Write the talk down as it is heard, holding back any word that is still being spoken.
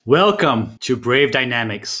Welcome to Brave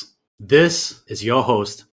Dynamics. This is your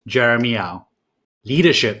host, Jeremy Au.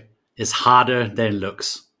 Leadership is harder than it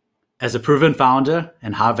looks. As a proven founder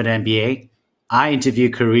and Harvard MBA, I interview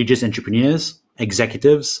courageous entrepreneurs,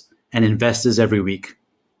 executives, and investors every week.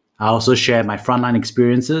 I also share my frontline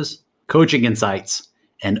experiences, coaching insights,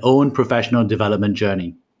 and own professional development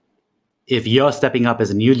journey. If you're stepping up as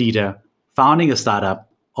a new leader, founding a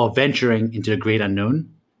startup, or venturing into the great unknown,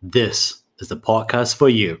 this is the podcast for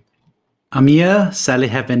you. Amir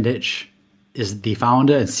Salihavendich is the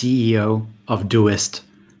founder and CEO of Doist,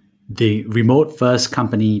 the remote-first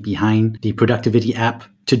company behind the productivity app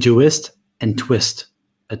Todoist and Twist,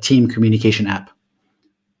 a team communication app.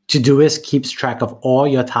 Todoist keeps track of all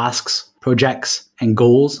your tasks, projects, and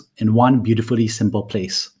goals in one beautifully simple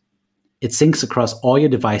place. It syncs across all your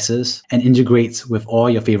devices and integrates with all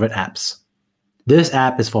your favorite apps. This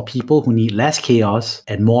app is for people who need less chaos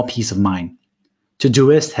and more peace of mind.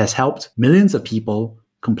 Todoist has helped millions of people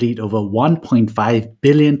complete over 1.5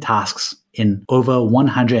 billion tasks in over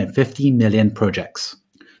 150 million projects.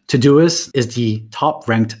 Todoist is the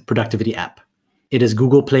top-ranked productivity app. It is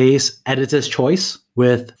Google Play's editor's choice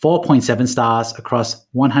with 4.7 stars across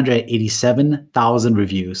 187,000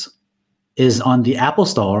 reviews. It is on the Apple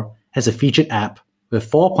Store as a featured app with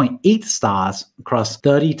 4.8 stars across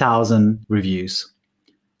 30,000 reviews.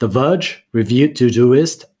 The Verge reviewed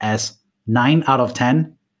Todoist as 9 out of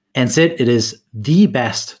 10 and said it is the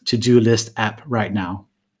best to-do list app right now.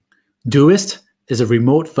 Doist is a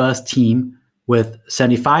remote-first team with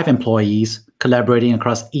 75 employees collaborating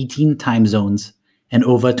across 18 time zones and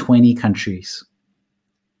over 20 countries.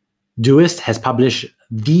 Doist has published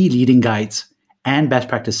the leading guides and best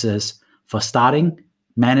practices for starting,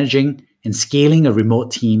 managing, and scaling a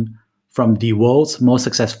remote team from the world's most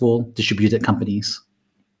successful distributed companies.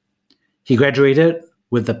 He graduated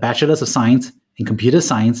with a Bachelor's of Science in Computer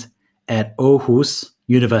Science at Aarhus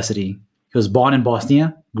University. He was born in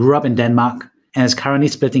Bosnia, grew up in Denmark, and is currently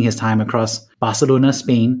splitting his time across Barcelona,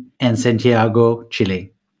 Spain, and Santiago,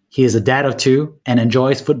 Chile. He is a dad of 2 and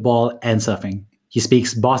enjoys football and surfing. He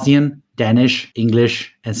speaks Bosnian, Danish,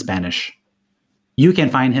 English, and Spanish. You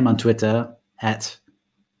can find him on Twitter at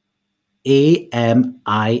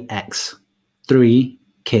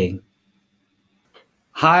AMIX3K.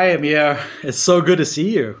 Hi, Amir. It's so good to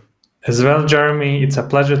see you. As well, Jeremy. It's a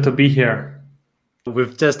pleasure to be here.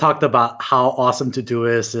 We've just talked about how awesome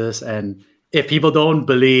Todoist is, and if people don't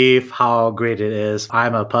believe how great it is,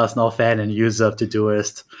 I'm a personal fan and user of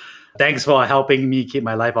Todoist. Thanks for helping me keep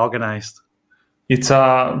my life organized. It's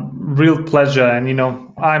a real pleasure. And,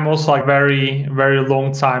 I'm also a very, very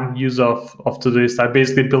long time user of Todoist. I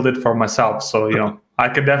basically built it for myself. So, I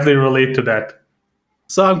can definitely relate to that.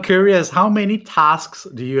 So I'm curious, how many tasks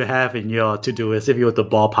do you have in your Todoist if you were to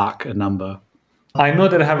ballpark a number? I know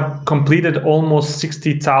that I have completed almost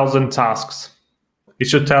 60,000 tasks. It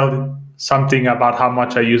should tell something about how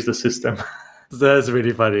much I use the system. That's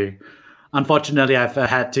really funny. Unfortunately, I've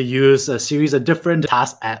had to use a series of different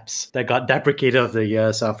task apps that got deprecated over the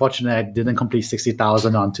years. So unfortunately, I didn't complete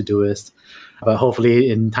 60,000 on Todoist, but hopefully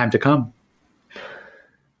in time to come.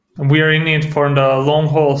 We are in it for the long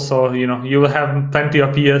haul. So, you will have plenty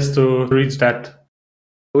of years to reach that.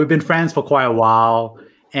 We've been friends for quite a while,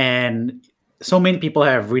 and so many people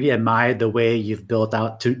have really admired the way you've built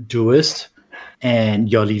out Todoist and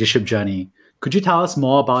your leadership journey. Could you tell us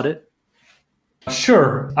more about it?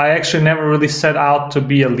 Sure. I actually never really set out to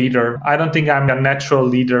be a leader. I don't think I'm a natural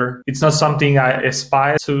leader. It's not something I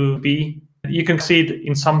aspire to be. You can see it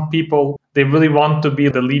in some people. They really want to be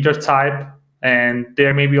the leader type, and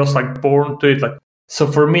they're maybe also born to it. So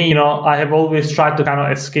for me, I have always tried to kind of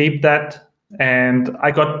escape that. And I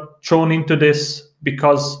got thrown into this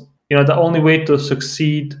because, the only way to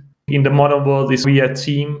succeed in the modern world is via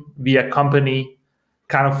team, via company.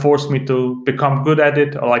 Kind of forced me to become good at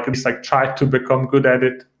it, or at least try to become good at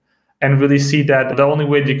it, and really see that the only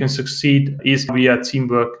way that you can succeed is via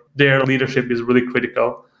teamwork. Their leadership is really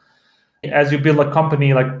critical. As you build a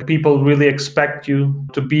company, people really expect you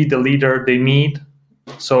to be the leader they need.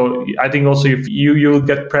 So I think also if you'll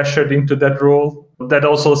get pressured into that role, that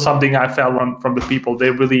also is something I felt from the people.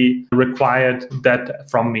 They really required that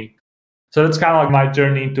from me. So that's kind of my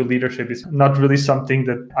journey into leadership. Is not really something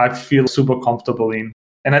that I feel super comfortable in.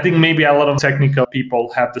 And I think maybe a lot of technical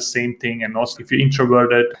people have the same thing. And also if you're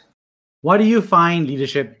introverted. Why do you find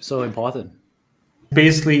leadership so important?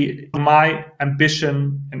 Basically, my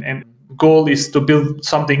ambition and goal is to build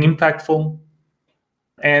something impactful.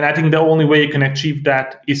 And I think the only way you can achieve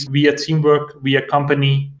that is via teamwork, via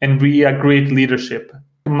company, and via great leadership.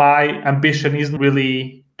 My ambition isn't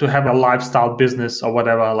really to have a lifestyle business or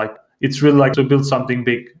whatever. It's really like to build something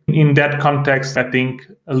big. In that context, I think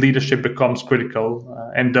leadership becomes critical,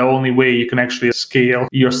 and the only way you can actually scale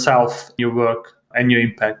yourself, your work, and your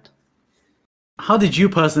impact. How did you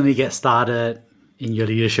personally get started in your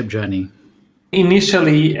leadership journey?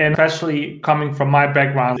 Initially, and especially coming from my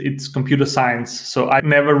background, it's computer science. So I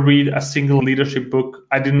never read a single leadership book.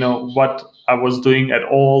 I didn't know what I was doing at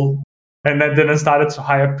all. And then I started to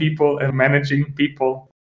hire people and managing people.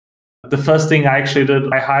 The first thing I actually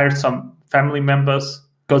did, I hired some family members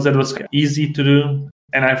because that was easy to do.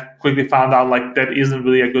 And I quickly found out like that isn't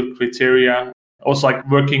really a good criteria. Also, like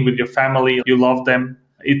working with your family, you love them.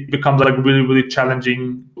 It becomes like really, really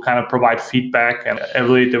challenging to kind of provide feedback and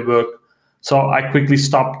evaluate the work. So I quickly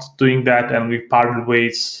stopped doing that and we parted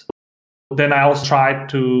ways. Then I also tried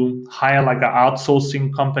to hire like an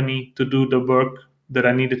outsourcing company to do the work that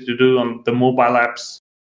I needed to do on the mobile apps.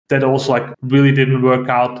 That also like really didn't work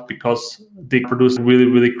out because they produced really,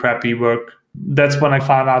 really crappy work. That's when I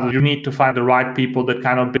found out that you need to find the right people that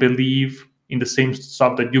kind of believe in the same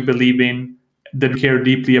stuff that you believe in, that care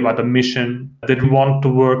deeply about the mission, that want to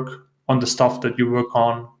work on the stuff that you work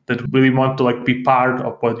on, that really want to like be part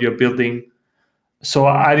of what you're building. So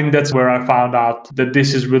I think that's where I found out that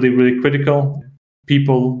this is really, really critical.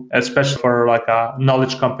 People, especially for like a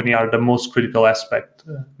knowledge company, are the most critical aspect.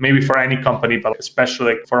 Maybe for any company, but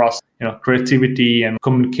especially like for us, creativity and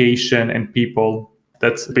communication and people.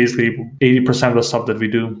 That's basically 80% of the stuff that we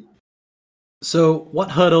do. So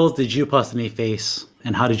what hurdles did you personally face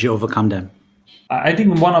and how did you overcome them? I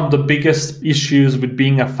think one of the biggest issues with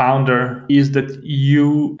being a founder is that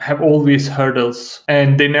you have always hurdles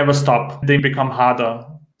and they never stop. They become harder.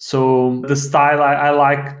 So the style I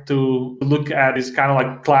like to look at is kind of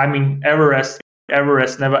like climbing Everest.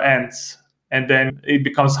 Everest never ends. And then it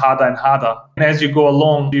becomes harder and harder. And as you go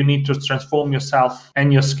along, you need to transform yourself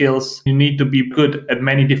and your skills. You need to be good at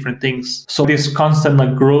many different things. So this constant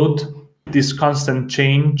like growth, this constant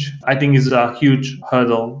change, I think is a huge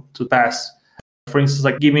hurdle to pass. For instance,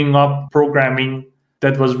 like giving up programming,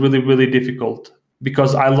 that was really, really difficult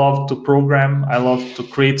because I love to program, I love to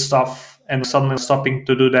create stuff, and suddenly stopping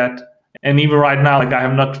to do that. And even right now, like I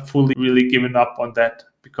have not fully really given up on that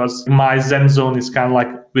because my Zen zone is kind of like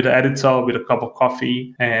with an editor, with a cup of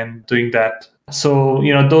coffee and doing that. So,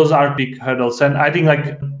 those are big hurdles. And I think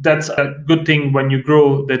like that's a good thing when you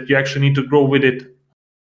grow, that you actually need to grow with it.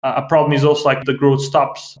 A problem is also like the growth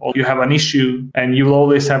stops or you have an issue and you will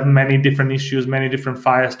always have many different issues, many different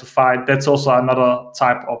fires to fight. That's also another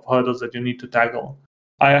type of hurdles that you need to tackle.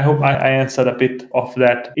 I hope I answered a bit of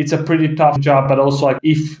that. It's a pretty tough job, but also like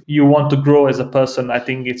if you want to grow as a person, I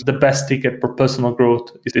think it's the best ticket for personal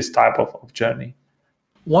growth is this type of journey.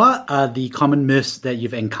 What are the common myths that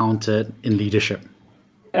you've encountered in leadership?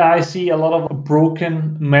 I see a lot of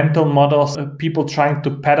broken mental models, people trying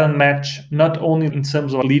to pattern match, not only in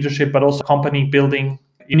terms of leadership, but also company building.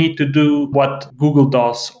 You need to do what Google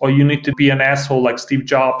does, or you need to be an asshole like Steve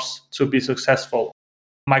Jobs to be successful.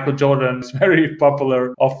 Michael Jordan is very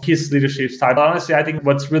popular of his leadership style. But honestly, I think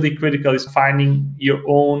what's really critical is finding your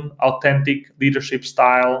own authentic leadership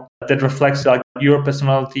style that reflects like your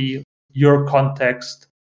personality, your context.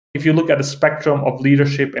 If you look at the spectrum of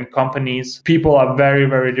leadership in companies, people are very,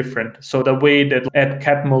 very different. So the way that Ed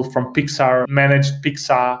Catmull from Pixar managed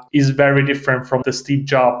Pixar is very different from the Steve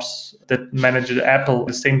Jobs that managed Apple.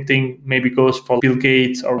 The same thing maybe goes for Bill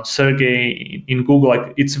Gates or Sergey in Google.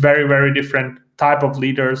 Like it's very, very different type of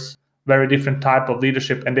leaders, very different type of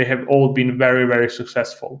leadership, and they have all been very, very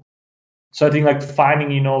successful. So I think like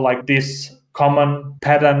finding, like this common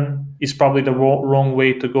pattern is probably the wrong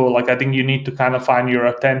way to go. Like I think you need to kind of find your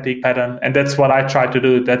authentic pattern. And that's what I try to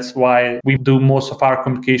do. That's why we do most of our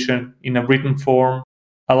communication in a written form.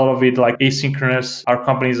 A lot of it like asynchronous. Our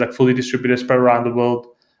company is like fully distributed spread around the world.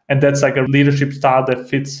 And that's like a leadership style that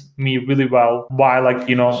fits me really well. While like,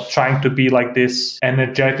 trying to be like this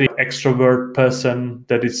energetic extrovert person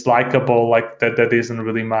that is likable, like that isn't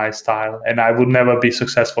really my style. And I would never be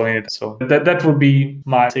successful in it. So that would be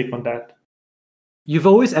my take on that. You've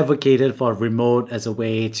always advocated for remote as a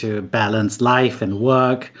way to balance life and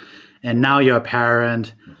work, and now you're a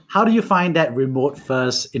parent. How do you find that remote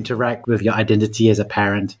first interact with your identity as a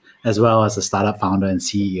parent, as well as a startup founder and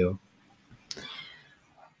CEO?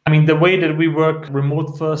 I mean, the way that we work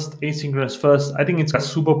remote first, asynchronous first, I think it's a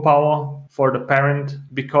superpower for the parent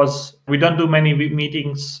because we don't do many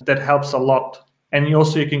meetings. That helps a lot. And you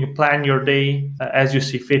can plan your day as you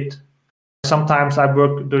see fit. Sometimes I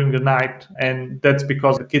work during the night, and that's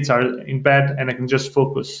because the kids are in bed and I can just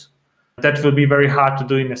focus. That will be very hard to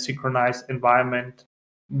do in a synchronized environment.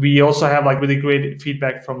 We also have like really great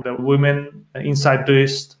feedback from the women inside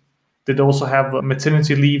Doist that also have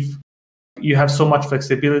maternity leave. you have so much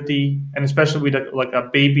flexibility, and especially with a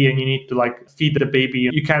baby, and you need to like feed the baby.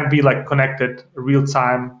 You can't be like connected real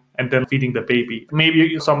time and then feeding the baby.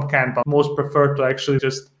 Maybe some can, but most prefer to actually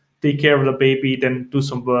just take care of the baby, then do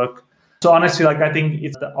some work. So honestly, like I think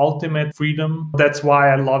it's the ultimate freedom. That's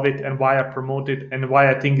why I love it and why I promote it and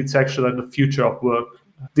why I think it's actually like the future of work.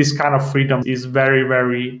 This kind of freedom is very,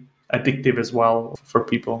 very addictive as well for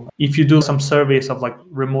people. If you do some surveys of like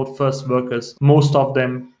remote first workers, most of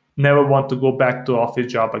them never want to go back to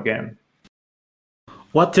office job again.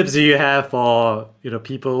 What tips do you have for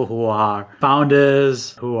people who are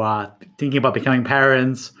founders, who are thinking about becoming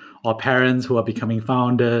parents, or parents who are becoming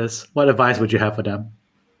founders? What advice would you have for them?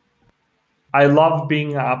 I love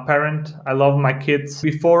being a parent. I love my kids.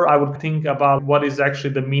 Before, I would think about what is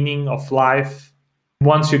actually the meaning of life.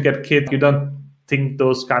 Once you get kids, you don't think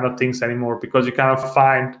those kind of things anymore because you kind of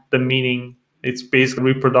find the meaning. It's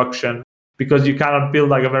basically reproduction because you kind of build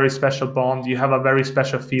like a very special bond. You have a very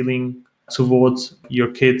special feeling towards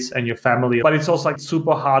your kids and your family. But it's also like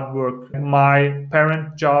super hard work. My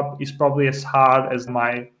parent job is probably as hard as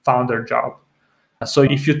my founder job. So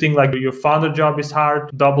if you think like your founder job is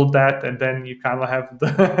hard, double that, and then you kind of have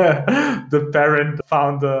the parent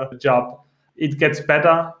founder job. It gets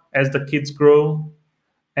better as the kids grow,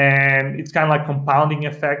 and it's kind of like compounding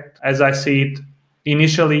effect. As I see it,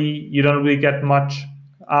 initially you don't really get much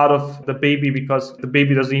out of the baby because the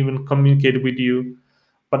baby doesn't even communicate with you.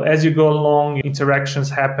 But as you go along,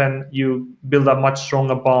 interactions happen, you build a much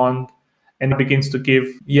stronger bond, and it begins to give.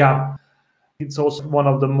 Yeah. It's also one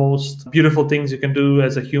of the most beautiful things you can do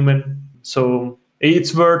as a human. So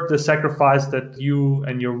it's worth the sacrifice that you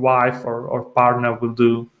and your wife or partner will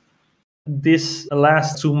do. This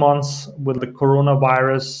last 2 months with the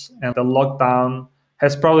coronavirus and the lockdown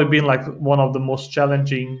has probably been like one of the most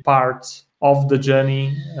challenging parts of the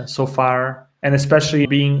journey so far. And especially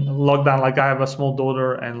being locked down, like I have a small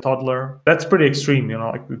daughter and toddler, that's pretty extreme,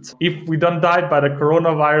 like if we don't die by the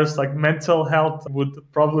coronavirus, like mental health would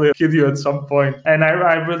probably kill you at some point. And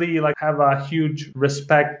I really like have a huge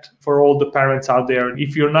respect for all the parents out there.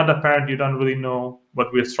 If you're not a parent, you don't really know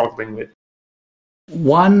what we're struggling with.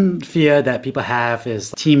 One fear that people have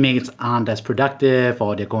is teammates aren't as productive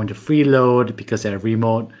or they're going to freeload because they're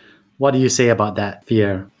remote. What do you say about that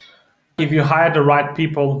fear? If you hire the right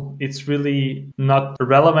people, it's really not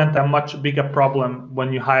relevant. A much bigger problem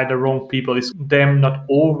when you hire the wrong people is them not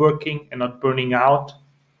overworking and not burning out.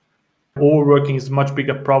 Overworking is a much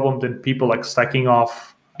bigger problem than people like slacking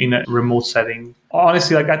off in a remote setting.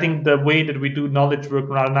 Honestly, like I think the way that we do knowledge work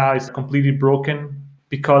right now is completely broken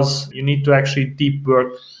because you need to actually deep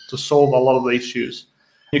work to solve a lot of the issues.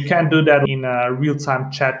 You can't do that in a real-time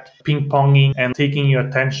chat, ping-ponging and taking your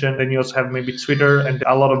attention. Then you also have maybe Twitter and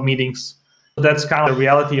a lot of meetings. So that's kind of the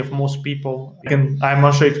reality of most people. I'm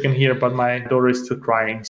not sure if you can hear, but my daughter is still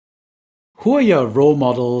crying. Who are your role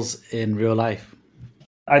models in real life?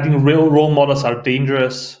 I think real role models are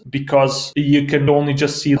dangerous because you can only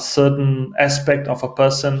just see a certain aspect of a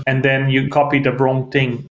person and then you copy the wrong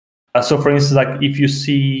thing. So for instance, like if you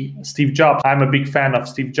see Steve Jobs, I'm a big fan of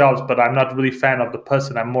Steve Jobs, but I'm not really a fan of the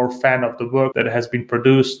person. I'm more a fan of the work that has been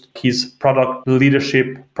produced, his product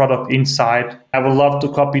leadership, product insight. I would love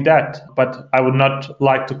to copy that, but I would not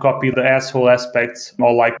like to copy the asshole aspects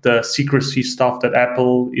or like the secrecy stuff that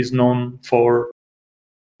Apple is known for.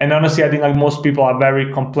 And honestly, I think like most people are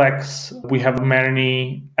very complex. We have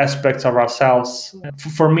many aspects of ourselves.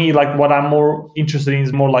 For me, like what I'm more interested in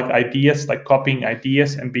is more like ideas, like copying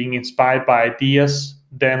ideas and being inspired by ideas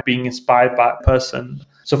than being inspired by a person.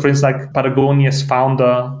 So for instance, like Patagonia's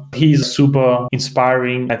founder, he's super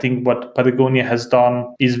inspiring. I think what Patagonia has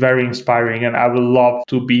done is very inspiring and I would love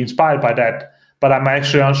to be inspired by that. But I'm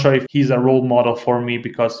actually unsure if he's a role model for me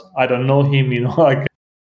because I don't know him, like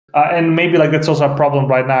and maybe like that's also a problem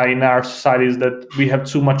right now in our society is that we have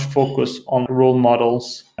too much focus on role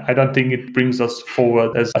models. I don't think it brings us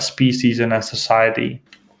forward as a species and a society.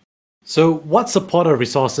 So what support or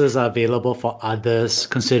resources are available for others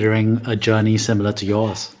considering a journey similar to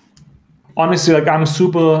yours? Honestly, like I'm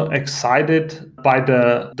super excited by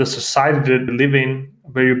the society that we live in,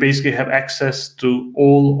 where you basically have access to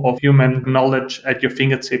all of human knowledge at your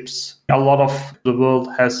fingertips. A lot of the world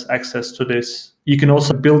has access to this. You can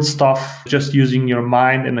also build stuff just using your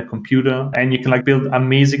mind and a computer, and you can like build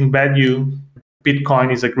amazing value.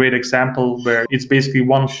 Bitcoin is a great example where it's basically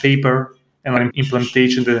one paper and an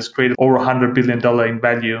implementation that has created over $100 billion in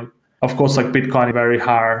value. Of course, like Bitcoin is a very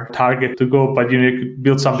hard target to go, but you could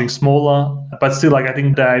build something smaller. But still, like I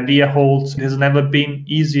think the idea holds. It has never been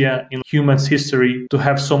easier in humans' history to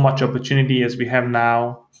have so much opportunity as we have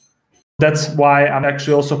now. That's why I'm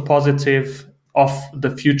actually also positive of the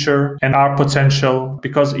future and our potential.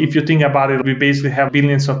 Because if you think about it, we basically have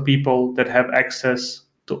billions of people that have access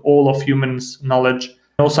to all of humans' knowledge.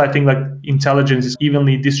 Also, I think like intelligence is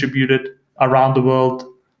evenly distributed around the world.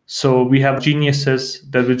 So we have geniuses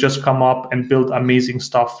that will just come up and build amazing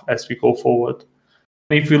stuff as we go forward.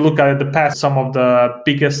 If we look at the past, some of the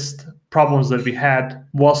biggest problems that we had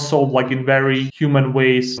was solved like in very human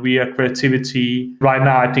ways via creativity. Right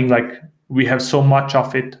now, I think like we have so much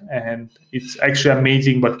of it and it's actually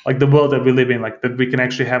amazing. But like the world that we live in, like that we can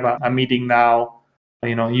actually have a meeting now.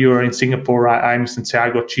 You know, you're in Singapore, I'm in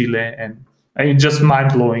Santiago, Chile, and it's just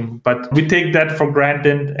mind blowing. But we take that for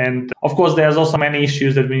granted. And of course, there's also many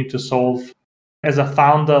issues that we need to solve. As a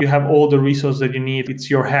founder, you have all the resources that you need. It's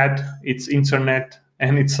your head, it's internet,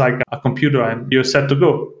 and it's like a computer, and you're set to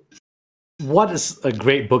go. What is a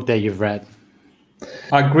great book that you've read?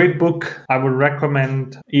 A great book I would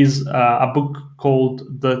recommend is a book called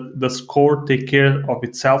The Score Take Care of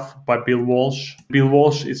Itself by Bill Walsh. Bill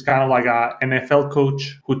Walsh is kind of like an NFL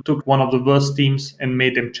coach who took one of the worst teams and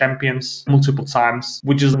made them champions multiple times,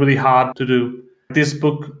 which is really hard to do. This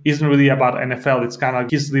book isn't really about NFL. It's kind of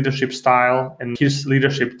his leadership style and his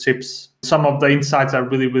leadership tips. Some of the insights are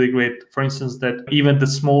really, really great. For instance, that even the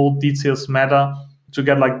small details matter. To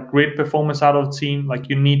get like great performance out of the team, like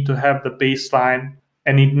you need to have the baseline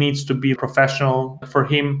and it needs to be professional. For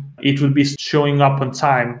him, it would be showing up on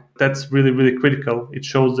time. That's really, really critical. It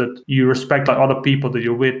shows that you respect like other people that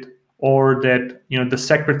you're with, or that, you know, the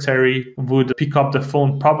secretary would pick up the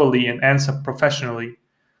phone properly and answer professionally.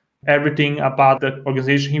 Everything about the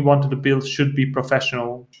organization he wanted to build should be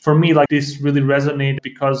professional. For me, like this really resonated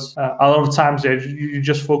because a lot of times you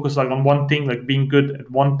just focus like on one thing, like being good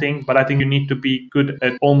at one thing. But I think you need to be good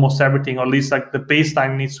at almost everything, or at least like the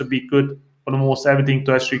baseline needs to be good on almost everything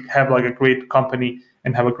to actually have like a great company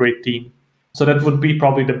and have a great team. So that would be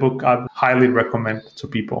probably the book I'd highly recommend to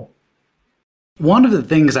people. One of the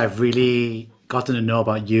things I've really gotten to know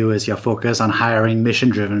about you is your focus on hiring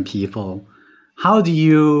mission-driven people. How do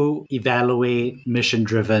you evaluate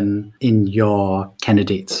mission-driven in your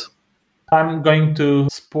candidates? I'm going to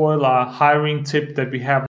spoil a hiring tip that we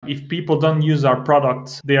have. If people don't use our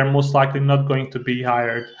products, they are most likely not going to be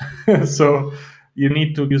hired. So you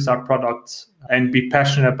need to use our products and be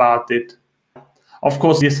passionate about it. Of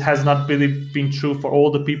course, this has not really been true for all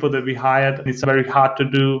the people that we hired. It's very hard to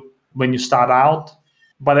do when you start out.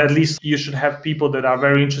 But at least you should have people that are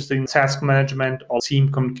very interested in task management or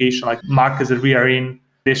team communication, like markets that we are in.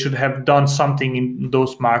 They should have done something in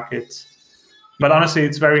those markets. But honestly,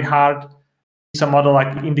 it's very hard. Some other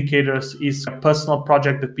like indicators is a personal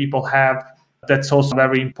project that people have. That's also a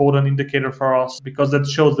very important indicator for us because that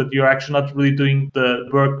shows that you're actually not really doing the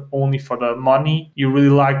work only for the money. You really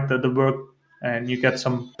like the work and you get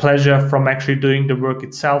some pleasure from actually doing the work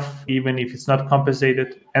itself, even if it's not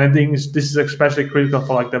compensated. And I think this is especially critical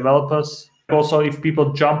for like developers. Also, if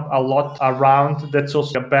people jump a lot around, that's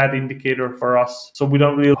also a bad indicator for us. So we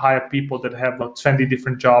don't really hire people that have like 20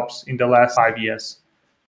 different jobs in the last 5 years.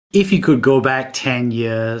 If you could go back 10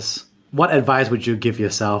 years, what advice would you give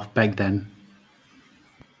yourself back then?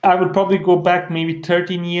 I would probably go back maybe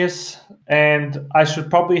 13 years, and I should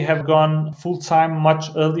probably have gone full-time much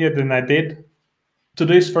earlier than I did. So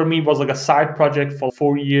this for me was like a side project for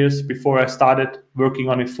 4 years before I started working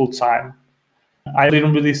on it full-time. I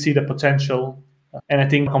didn't really see the potential, and I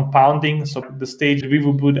think compounding, so the stage we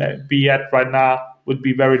would be at right now would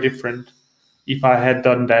be very different if I had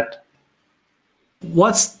done that.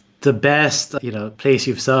 What's the best, place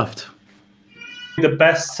you've surfed? The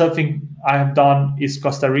best surfing I have done is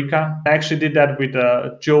Costa Rica. I actually did that with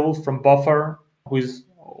Joel from Buffer, who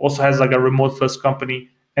also has like a remote first company,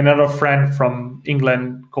 another friend from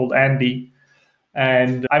England called Andy.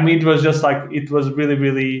 And I mean, it was really,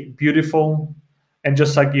 really beautiful. And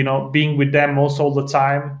just like, being with them also all the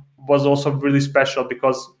time was also really special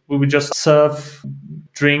because we would just surf,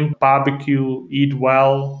 drink, barbecue, eat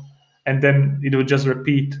well, and then it would just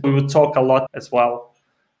repeat. We would talk a lot as well.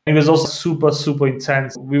 It was also super, super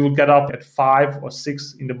intense. We would get up at 5 or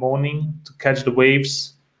 6 in the morning to catch the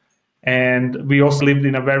waves. And we also lived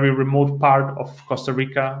in a very remote part of Costa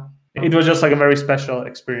Rica. It was just like a very special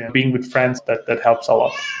experience. Being with friends, that helps a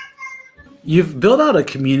lot. You've built out a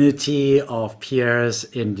community of peers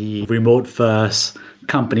in the remote first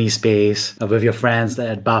company space with your friends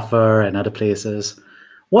at Buffer and other places.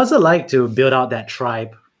 What's it like to build out that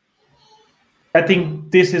tribe? I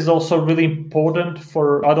think this is also really important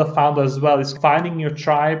for other founders as well. Is finding your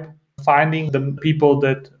tribe, finding the people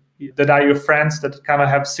that are your friends that kind of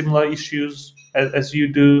have similar issues as you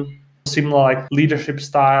do, similar like leadership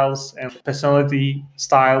styles and personality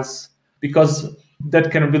styles. Because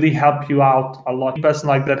that can really help you out a lot.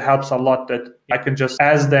 Personally, like that helps a lot, that I can just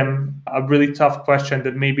ask them a really tough question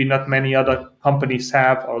that maybe not many other companies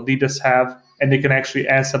have or leaders have, and they can actually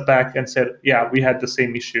answer back and say, yeah, we had the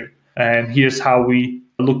same issue, and here's how we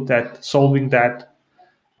looked at solving that.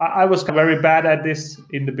 I was very bad at this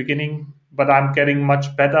in the beginning, but I'm getting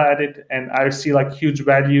much better at it, and I see like huge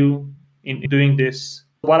value in doing this.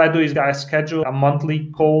 What I do is I schedule a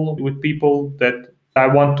monthly call with people that I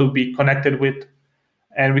want to be connected with,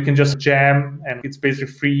 and we can just jam, and it's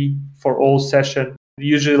basically free for all session.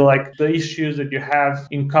 Usually like the issues that you have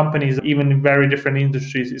in companies, even in very different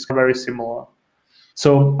industries, is very similar.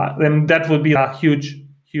 So then that would be a huge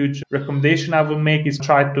recommendation I would make, is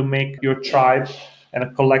try to make your tribe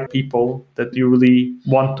and collect people that you really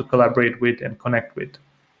want to collaborate with and connect with.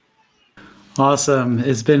 Awesome.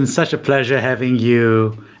 It's been such a pleasure having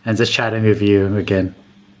you and just chatting with you again.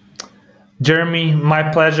 Jeremy, my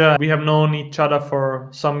pleasure. We have known each other for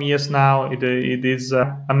some years now. It is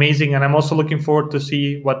amazing. And I'm also looking forward to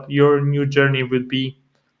see what your new journey will be.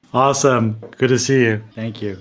 Awesome. Good to see you. Thank you.